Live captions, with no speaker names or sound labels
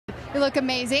You look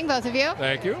amazing, both of you.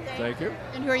 Thank you. Thank you.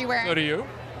 And who are you wearing? So do you.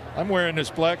 I'm wearing this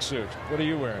black suit. What are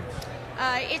you wearing?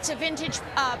 It's a vintage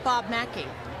Bob Mackie,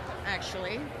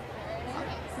 actually.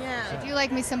 Yeah. I do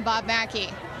like me some Bob Mackie.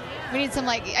 We need some,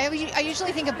 like, I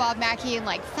usually think of Bob Mackie in,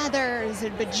 like, feathers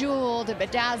and bejeweled and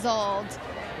bedazzled.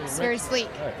 It's very sleek.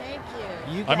 Thank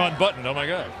you. I'm unbuttoned. Oh, my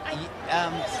God.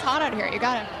 It's hot out here. You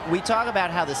got it. We talk about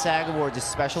how the SAG Awards is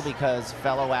special because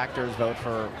fellow actors vote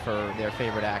for their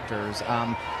favorite actors.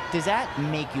 Does that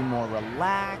make you more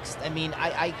relaxed? I mean,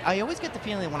 I always get the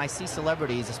feeling that when I see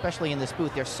celebrities, especially in this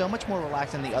booth, they're so much more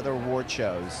relaxed than the other award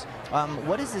shows.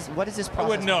 What is this process? I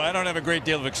wouldn't know. I don't have a great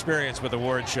deal of experience with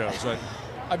award shows.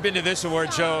 I've been to this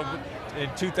award show in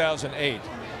 2008,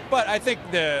 but I think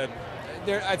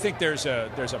there's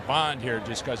a bond here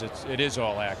just because it is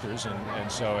all actors,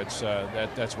 and so it's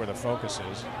that's where the focus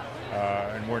is,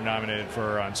 and we're nominated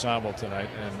for ensemble tonight,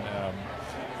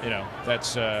 and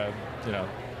that's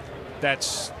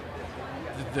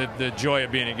the joy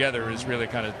of being together is really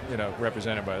kind of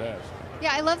represented by that.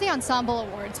 Yeah, I love the ensemble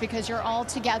awards because you're all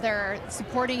together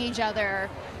supporting each other.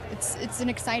 It's an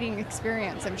exciting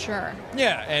experience, I'm sure.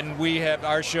 Yeah, and we have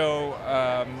our show.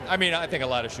 I mean, I think a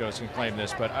lot of shows can claim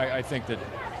this, but I think that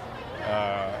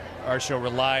our show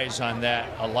relies on that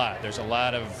a lot. There's a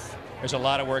lot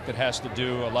of work that has to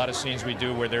do. A lot of scenes we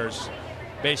do where there's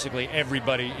basically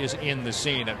everybody is in the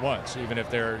scene at once, even if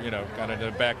they're kind of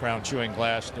in the background chewing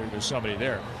glass. There's somebody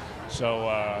there. So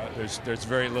there's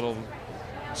very little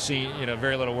scene,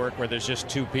 very little work where there's just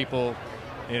two people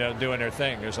doing their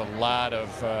thing. There's a lot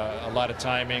of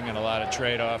timing and a lot of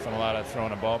trade-off and a lot of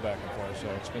throwing a ball back and forth. So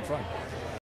it's been fun.